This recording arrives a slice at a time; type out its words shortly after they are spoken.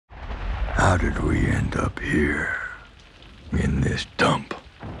How did we end up here? In this dump?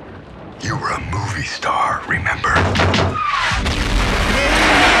 You were a movie star, remember?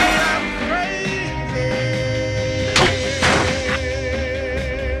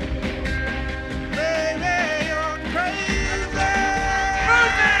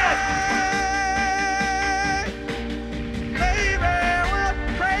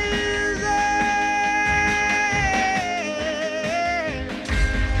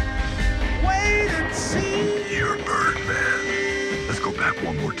 You're Birdman. Let's go back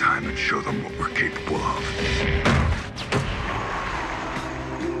one more time and show them what we're capable of.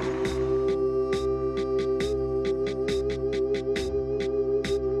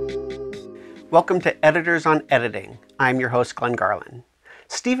 Welcome to Editors on Editing. I'm your host, Glen Garland.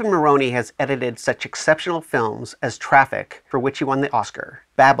 Stephen Mirrione has edited such exceptional films as Traffic, for which he won the Oscar,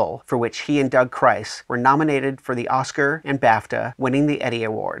 Babel, for which he and Doug Crise were nominated for the Oscar and BAFTA, winning the Eddie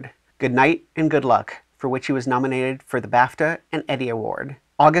Award, Good Night and Good Luck, for which he was nominated for the BAFTA and Eddie Award,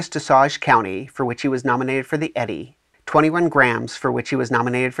 August Osage County, for which he was nominated for the Eddie, 21 Grams, for which he was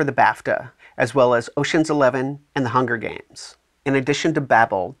nominated for the BAFTA, as well as Ocean's 11 and The Hunger Games. In addition to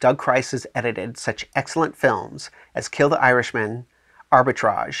Babel, Doug Crise has edited such excellent films as Kill the Irishman,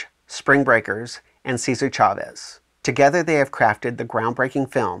 Arbitrage, Spring Breakers, and Cesar Chavez. Together they have crafted the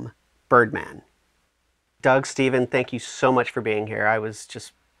groundbreaking film, Birdman. Doug, Stephen, thank you so much for being here. I was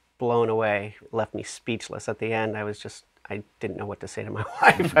just blown away. It left me speechless at the end. I didn't know what to say to my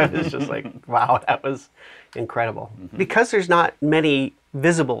wife. I was just like, wow, that was incredible. Mm-hmm. Because there's not many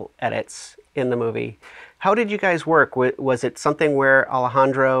visible edits in the movie, how did you guys work? Was it something where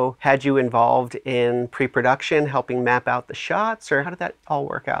Alejandro had you involved in pre-production, helping map out the shots, or how did that all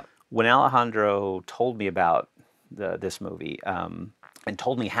work out? When Alejandro told me about this movie and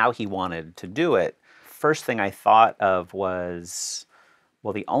told me how he wanted to do it, first thing I thought of was,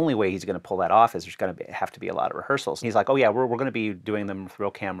 well, the only way he's going to pull that off is there's going to have to be a lot of rehearsals. He's like, oh yeah, we're going to be doing them with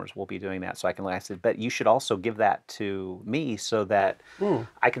real cameras. We'll be doing that. So I said, but you should also give that to me so that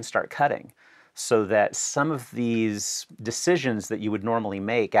I can start cutting. So that some of these decisions that you would normally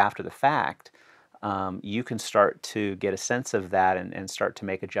make after the fact, you can start to get a sense of that and start to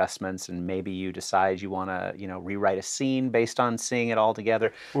make adjustments, and maybe you decide you want to, rewrite a scene based on seeing it all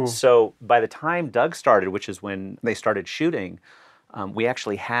together. So by the time Doug started, which is when they started shooting, we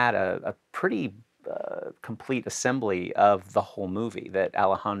actually had a pretty complete assembly of the whole movie that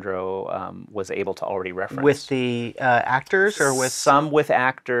Alejandro was able to already reference. With the actors, or with some with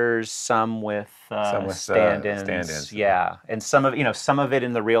actors, some with stand-ins. Yeah, and some of it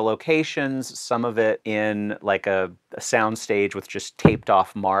in the real locations, some of it in like a sound stage with just taped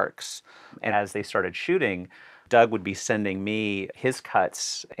off marks. And as they started shooting, Doug would be sending me his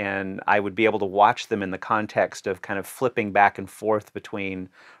cuts, and I would be able to watch them in the context of kind of flipping back and forth between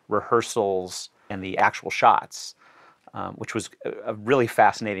rehearsals and the actual shots, which was a really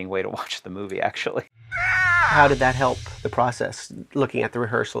fascinating way to watch the movie, actually. How did that help the process, looking at the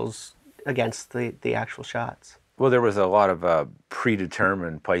rehearsals against the actual shots? Well, there was a lot of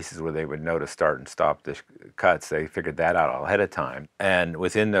predetermined places where they would know to start and stop the cuts. They figured that out ahead of time. And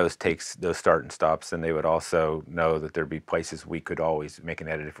within those takes, those start and stops, then they would also know that there'd be places we could always make an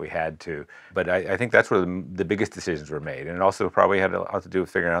edit if we had to. But I think that's where the biggest decisions were made. And it also probably had a lot to do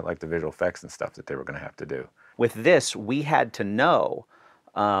with figuring out like the visual effects and stuff that they were going to have to do. With this, we had to know,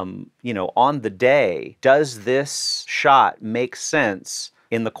 on the day, does this shot make sense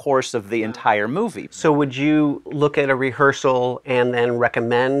in the course of the entire movie? So would you look at a rehearsal and then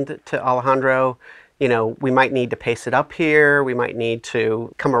recommend to Alejandro, we might need to pace it up here, we might need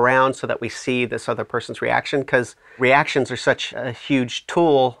to come around so that we see this other person's reaction? Because reactions are such a huge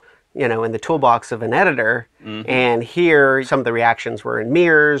tool, in the toolbox of an editor. Mm-hmm. And here, some of the reactions were in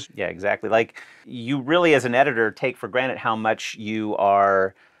mirrors. Yeah, exactly. Like, you really, as an editor, take for granted how much you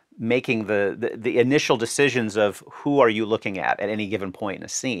are making the initial decisions of who are you looking at any given point in a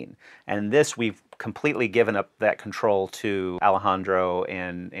scene. And this, we've completely given up that control to Alejandro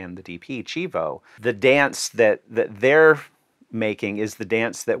and the DP, Chivo. The dance that they're making is the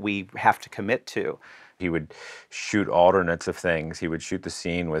dance that we have to commit to. He would shoot alternates of things. He would shoot the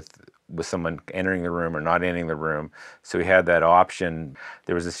scene with someone entering the room or not entering the room. So he had that option.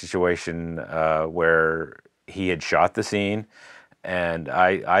 There was a situation where he had shot the scene, and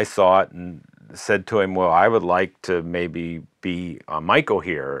I saw it and said to him, well, I would like to maybe be Michael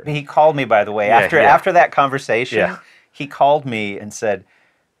here. He called me, by the way, after that conversation, he called me and said,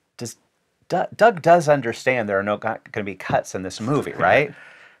 Doug does understand there are not going to be cuts in this movie, right?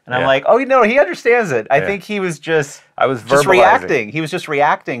 And And I'm like, oh, you know, he understands it. I think he was just reacting. He was just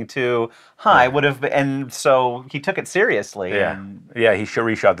reacting to, I would have been, and so he took it seriously. Yeah, And yeah, he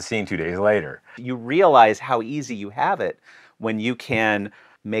reshot the scene 2 days later. you realize how easy you have it when you can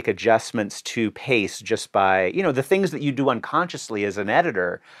make adjustments to pace just by, you know, the things that you do unconsciously as an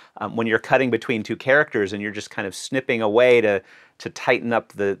editor when you're cutting between two characters and you're just kind of snipping away to tighten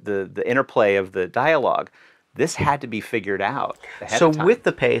up the interplay of the dialogue. This had to be figured out ahead So of time. with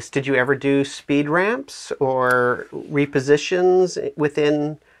the pace, did you ever do speed ramps or repositions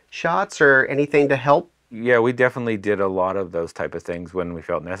within shots or anything to help? Yeah, we definitely did a lot of those type of things when we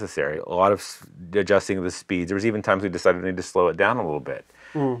felt necessary. A lot of adjusting of the speeds. There was even times we decided we need to slow it down a little bit.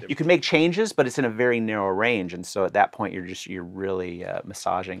 You can make changes, but it's in a very narrow range, and so at that point you're really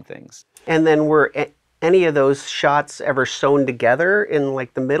massaging things. And then were any of those shots ever sewn together in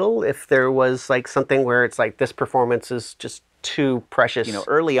like the middle? If there was like something where it's like this performance is just too precious. You know,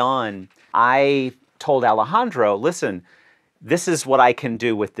 early on, I told Alejandro, listen, this is what I can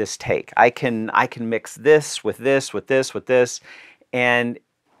do with this take. I can mix this with this, with this, with this. And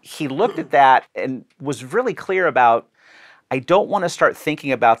he looked at that and was really clear about, I don't want to start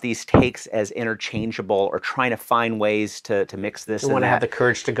thinking about these takes as interchangeable or trying to find ways to mix this and that. You want to have the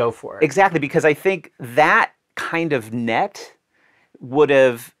courage to go for it. Exactly, because I think that kind of net would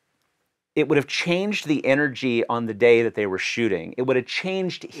have changed the energy on the day that they were shooting. It would have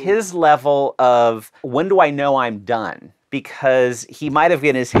changed his level of, when do I know I'm done? Because he might have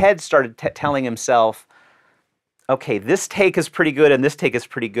in his head started telling himself, okay, this take is pretty good and this take is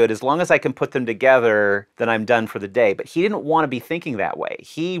pretty good. As long as I can put them together, then I'm done for the day. But he didn't want to be thinking that way.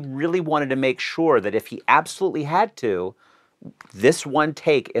 He really wanted to make sure that if he absolutely had to, this one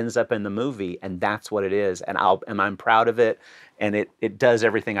take ends up in the movie, and that's what it is. And I'm proud of it, and it does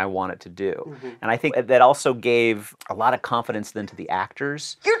everything I want it to do. And I think that also gave a lot of confidence then to the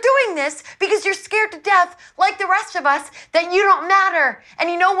actors. You're doing this because you're scared to death, like the rest of us, that you don't matter. And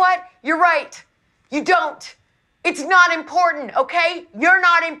you know what? You're right. You don't. It's not important, okay? You're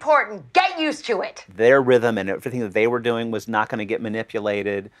not important. Get used to it. Their rhythm and everything that they were doing was not going to get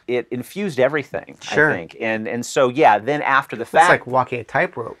manipulated. It infused everything, Sure. I think. And so, yeah, then after the fact... It's like walking a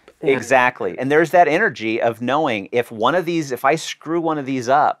tightrope. Exactly. And there's that energy of knowing if I screw one of these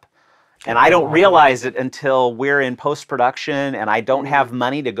up, and I don't realize it until we're in post-production and I don't have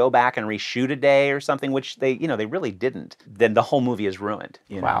money to go back and reshoot a day or something, which they really didn't, then the whole movie is ruined.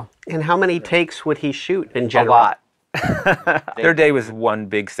 Wow. And how many takes would he shoot in general? A lot. Their day was one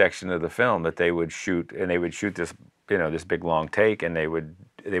big section of the film that they would shoot, and they would shoot this, this big long take, and they would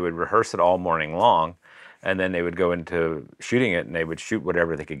rehearse it all morning long, and then they would go into shooting it, and they would shoot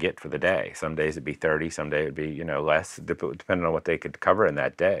whatever they could get for the day. Some days it'd be 30, some day it'd be less, depending on what they could cover in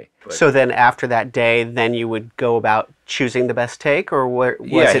that day. So then after that day, then you would go about choosing the best take, or was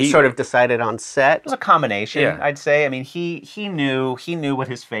it sort of decided on set? It was a combination, Yeah. I'd say. I mean, he knew what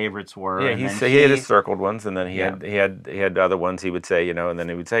his favorites were. Yeah, and he then had his circled ones, and then he Yeah. had other ones. He would say, and then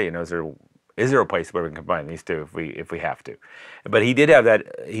he would say, is there a place where we can combine these two if we have to? But he did have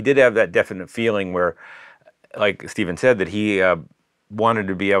that definite feeling where, like Stephen said, that he wanted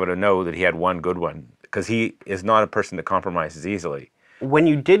to be able to know that he had one good one, because he is not a person that compromises easily. When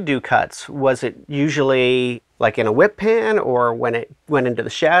you did do cuts, was it usually like in a whip pan, or when it went into the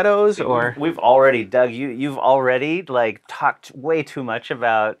shadows, or? We've already, Doug, you've already talked way too much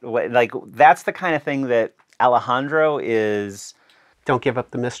about, that's the kind of thing that Alejandro is... Don't give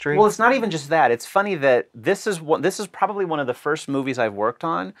up the mystery? Well, it's not even just that. It's funny that this is probably one of the first movies I've worked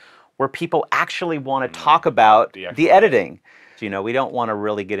on where people actually want to talk about the editing. So, we don't want to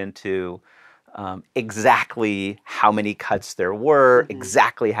really get into exactly how many cuts there were,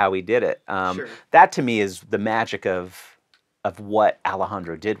 exactly how he did it. Sure. That to me is the magic of what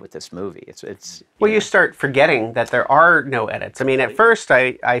Alejandro did with this movie. It's Well, you start forgetting that there are no edits. I mean, at first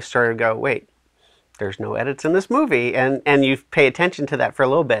I started to go, wait, there's no edits in this movie, and you pay attention to that for a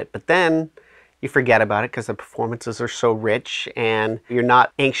little bit, but then you forget about it because the performances are so rich, and you're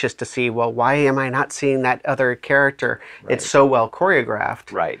not anxious to see, well, why am I not seeing that other character? Right. It's so well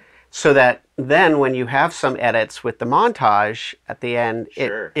choreographed. right. So that then when you have some edits with the montage at the end,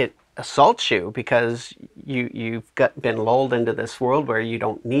 Sure. it assaults you because you've been lulled into this world where you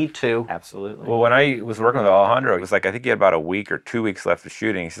don't need to. Absolutely. Well, when I was working with Alejandro, it was like, I think he had about a week or 2 weeks left of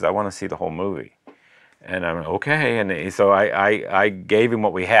shooting. He says, I want to see the whole movie. And I'm okay. And so I gave him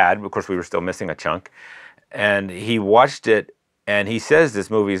what we had. Of course, we were still missing a chunk. And he watched it, and he says this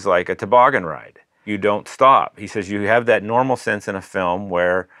movie is like a toboggan ride. You don't stop. He says you have that normal sense in a film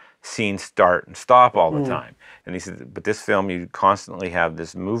where scenes start and stop all the time. And he said, but this film, you constantly have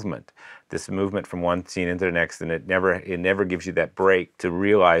this movement from one scene into the next, and it never gives you that break to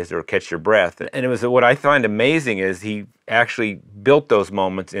realize or catch your breath. And it was what I find amazing is he actually built those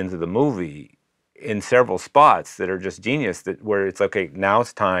moments into the movie in several spots that are just genius, where it's okay, now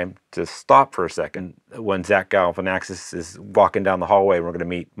it's time to stop for a second. When Zach Galifianakis is walking down the hallway, we're going to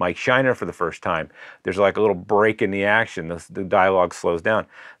meet Mike Shiner for the first time. There's like a little break in the action. The dialogue slows down.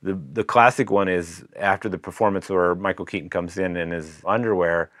 The classic one is after the performance where Michael Keaton comes in his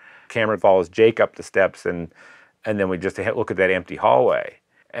underwear, camera follows Jake up the steps, and then we just look at that empty hallway.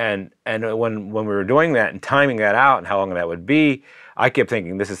 And when we were doing that and timing that out and how long that would be, I kept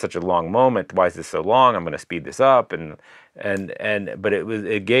thinking, this is such a long moment. Why is this so long? I'm going to speed this up. But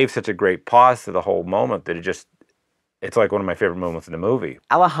it gave such a great pause to the whole moment that it's like one of my favorite moments in the movie.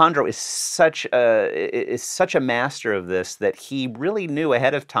 Alejandro is such a master of this that he really knew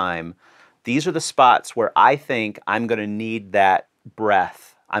ahead of time, these are the spots where I think I'm going to need that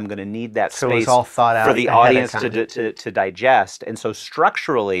breath. I'm going to need that So it space was all thought out for the ahead of audience time. to digest. And so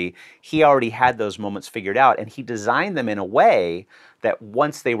structurally, he already had those moments figured out, and he designed them in a way that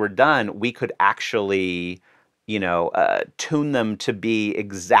once they were done, we could actually, tune them to be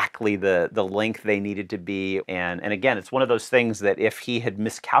exactly the length they needed to be. And again, it's one of those things that if he had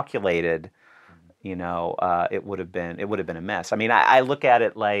miscalculated, it would have been a mess. I mean, I look at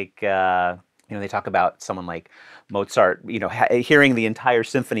it like, they talk about someone like Mozart, hearing the entire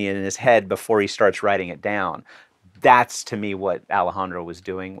symphony in his head before he starts writing it down. That's, to me, what Alejandro was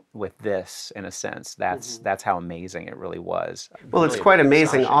doing with this, in a sense. That's how amazing it really was. Well, it's quite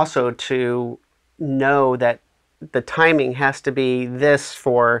amazing also to know that the timing has to be this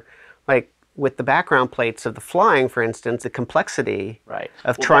for, like, with the background plates of the flying, for instance, the complexity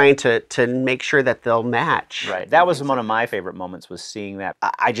of trying to make sure that they'll match. Right. That was one of my favorite moments, was seeing that.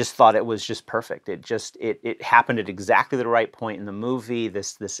 I just thought it was just perfect. It happened at exactly the right point in the movie,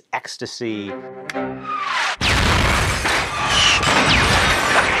 this ecstasy.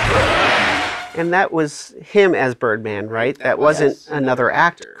 And that was him as Birdman, right? That wasn't another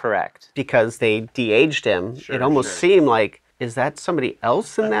actor. Correct. Because they de-aged him. It almost seemed like, is that somebody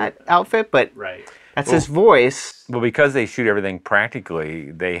else in that outfit? But that's his voice. Well, because they shoot everything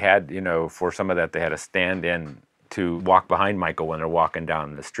practically, they had, for some of that, they had a stand-in to walk behind Michael when they're walking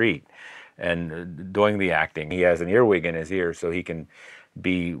down the street and doing the acting. He has an earwig in his ear so he can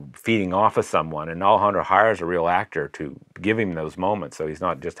be feeding off of someone, and Alejandro hires a real actor to give him those moments, so he's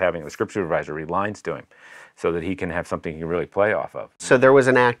not just having the script supervisor read lines to him, so that he can have something he can really play off of. So there was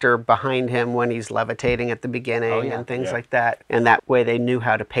an actor behind him when he's levitating at the beginning and things like that, and that way they knew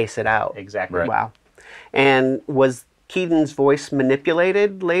how to pace it out. Exactly. Right. Wow. And was Keaton's voice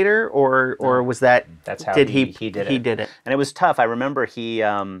manipulated later, or was that? That's how he did it. He did it, and it was tough. I remember it's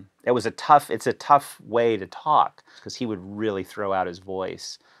a tough way to talk, because he would really throw out his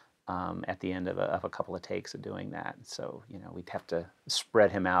voice at the end of a couple of takes of doing that. So we'd have to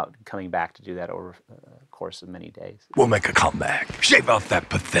spread him out, coming back to do that over a course of many days. We'll make a comeback. Shave off that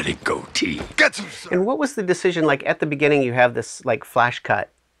pathetic goatee. Get some. And what was the decision like at the beginning? You have this like flash cut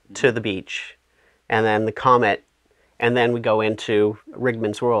to the beach, and then the comet. And then we go into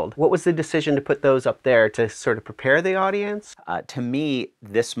Rigman's World. What was the decision to put those up there to sort of prepare the audience? To me,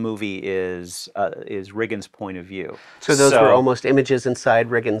 this movie is Riggan's point of view. So those were almost images inside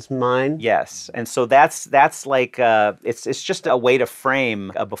Riggan's mind? Yes, and so that's like, it's just a way to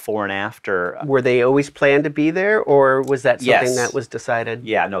frame a before and after. Were they always planned to be there, or was that something that was decided?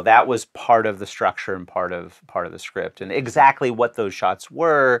 Yeah, no, that was part of the structure and part of the script. And exactly what those shots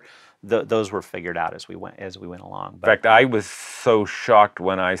were, those were figured out as we went along. In fact, I was so shocked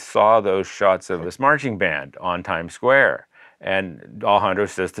when I saw those shots of this marching band on Times Square. And Alejandro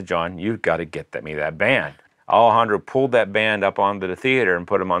says to John, "You've got to get me that band." Alejandro pulled that band up onto the theater and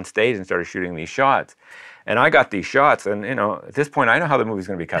put them on stage and started shooting these shots. And I got these shots, and at this point, I know how the movie's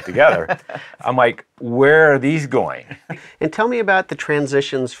going to be cut together. I'm like, where are these going? And tell me about the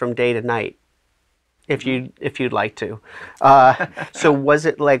transitions from day to night. If you'd like to. So was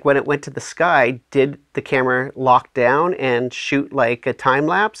it like when it went to the sky, did the camera lock down and shoot like a time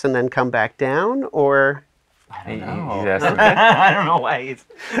lapse and then come back down, or? I don't know. I don't know why he's...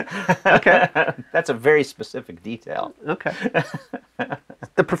 Okay. That's a very specific detail. Okay.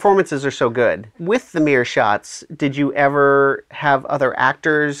 The performances are so good. With the mirror shots, did you ever have other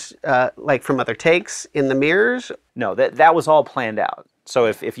actors, like from other takes, in the mirrors? No, that was all planned out. So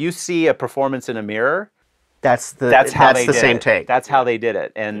if you see a performance in a mirror, that's the same take. That's how they did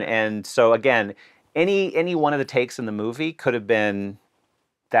it. And so again, any one of the takes in the movie could have been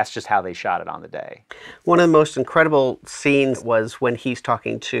that's just how they shot it on the day. One of the most incredible scenes was when he's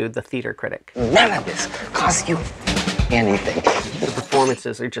talking to the theater critic. None of this costs you anything. The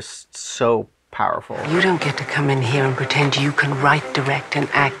performances are just so powerful. You don't get to come in here and pretend you can write, direct, and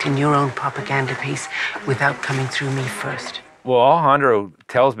act in your own propaganda piece without coming through me first. Well, Alejandro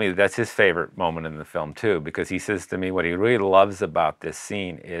tells me that that's his favorite moment in the film too, because he says to me what he really loves about this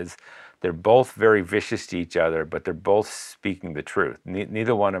scene is they're both very vicious to each other, but they're both speaking the truth.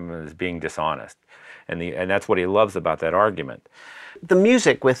 Neither one of them is being dishonest. And that's what he loves about that argument. The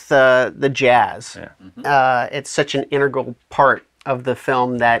music with the jazz, it's such an integral part of the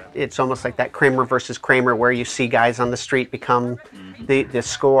film that it's almost like that Kramer versus Kramer where you see guys on the street become the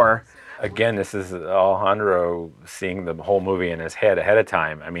score. Again, this is Alejandro seeing the whole movie in his head ahead of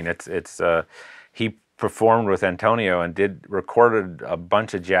time. I mean, he performed with Antonio and recorded a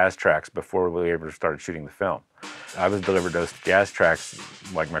bunch of jazz tracks before we ever started shooting the film. I was delivered those jazz tracks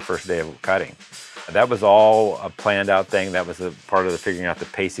like my first day of cutting. That was all a planned out thing. That was a part of the figuring out the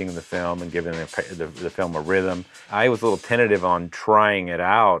pacing of the film and giving the film a rhythm. I was a little tentative on trying it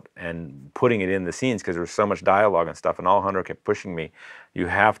out and putting it in the scenes because there was so much dialogue and stuff, and Alejandro kept pushing me. You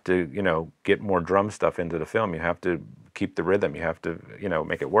have to, get more drum stuff into the film. You have to keep the rhythm. You have to,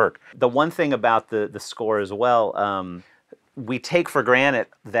 make it work. The one thing about the score as well, we take for granted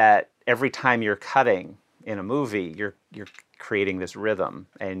that every time you're cutting in a movie, you're creating this rhythm,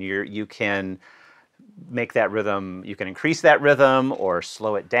 and you can make that rhythm, you can increase that rhythm or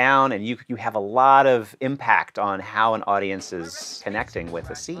slow it down, and you have a lot of impact on how an audience is connecting with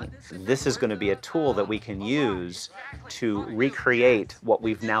a scene. This is going to be a tool that we can use to recreate what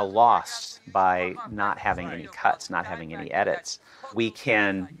we've now lost by not having any cuts, not having any edits. We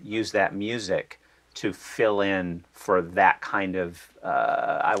can use that music to fill in for that kind of,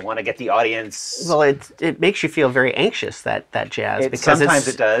 I want to get the audience. Well, it makes you feel very anxious, that jazz. Sometimes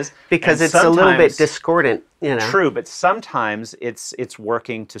it does. Because it's a little bit discordant, True, but sometimes it's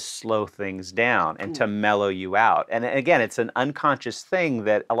working to slow things down and to mellow you out. And again, it's an unconscious thing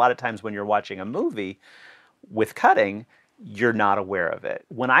that a lot of times when you're watching a movie with cutting, you're not aware of it.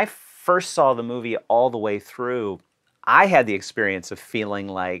 When I first saw the movie all the way through, I had the experience of feeling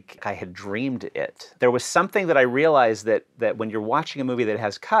like I had dreamed it. There was something that I realized that when you're watching a movie that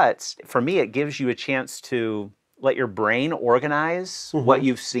has cuts, for me, it gives you a chance to let your brain organize what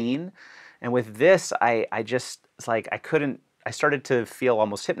you've seen. And with this, I started to feel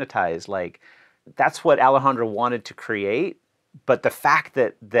almost hypnotized. Like, that's what Alejandro wanted to create. But the fact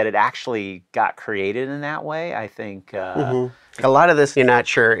that it actually got created in that way, I think... A lot of this, you're not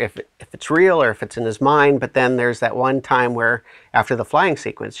sure if it's real or if it's in his mind, but then there's that one time where after the flying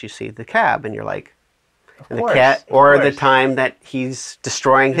sequence, you see the cab and you're like, the time that he's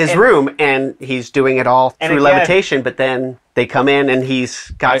destroying his room and he's doing it all through levitation, but then they come in and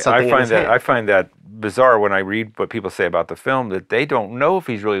he's got something in his hand. I find that bizarre when I read what people say about the film, that they don't know if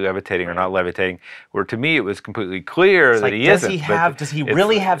he's really levitating or not levitating, where to me it was completely clear that he isn't. Does he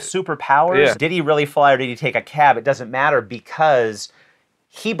really have superpowers? Yeah. Did he really fly or did he take a cab? It doesn't matter because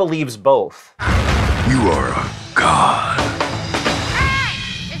he believes both. You are a god.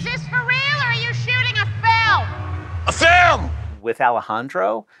 Hey! Is this for real or are you shooting a film? A film! With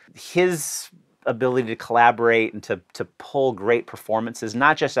Alejandro, his ability to collaborate and to pull great performances,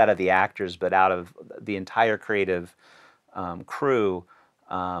 not just out of the actors, but out of the entire creative crew,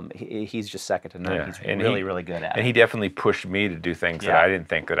 he's just second to none. Yeah. He's really good at it. And he definitely pushed me to do things that I didn't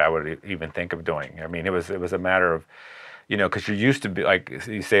think that I would even think of doing. I mean, it was a matter of, because you're used to be, like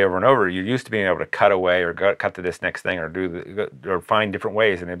you say over and over, you're used to being able to cut away or cut to this next thing or find different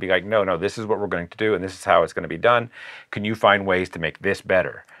ways, and it'd be like, no, this is what we're going to do, and this is how it's going to be done. Can you find ways to make this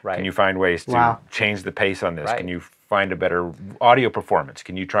better? Right. Can you find ways to change the pace on this? Right. Can you find a better audio performance?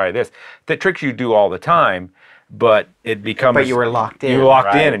 Can you try this? The tricks you do all the time, but it becomes... But you were locked in. You're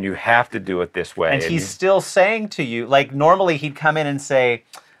locked in, and you have to do it this way. And he's still saying to you, like, normally he'd come in and say,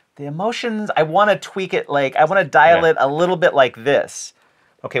 the emotions, I want to tweak it, like, I want to dial it a little bit like this.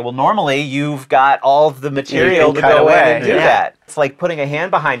 Okay, well, normally you've got all of the material to go in and do that. It's like putting a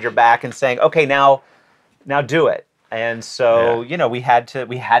hand behind your back and saying, okay, now do it. And so, we had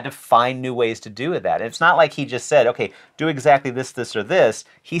to find new ways to do that. And it's not like he just said, okay, do exactly this, or this.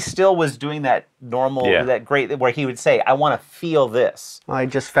 He still was doing that normal, that great, where he would say, I want to feel this. Well, I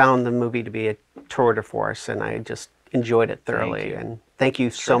just found the movie to be a tour de force, and I just enjoyed it thoroughly. And thank you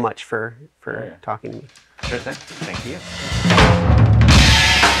so much for talking to me. Sure thing. Thank you.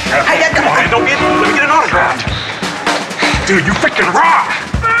 Hey, come on, let me get an autograph. Dude, you freaking rock!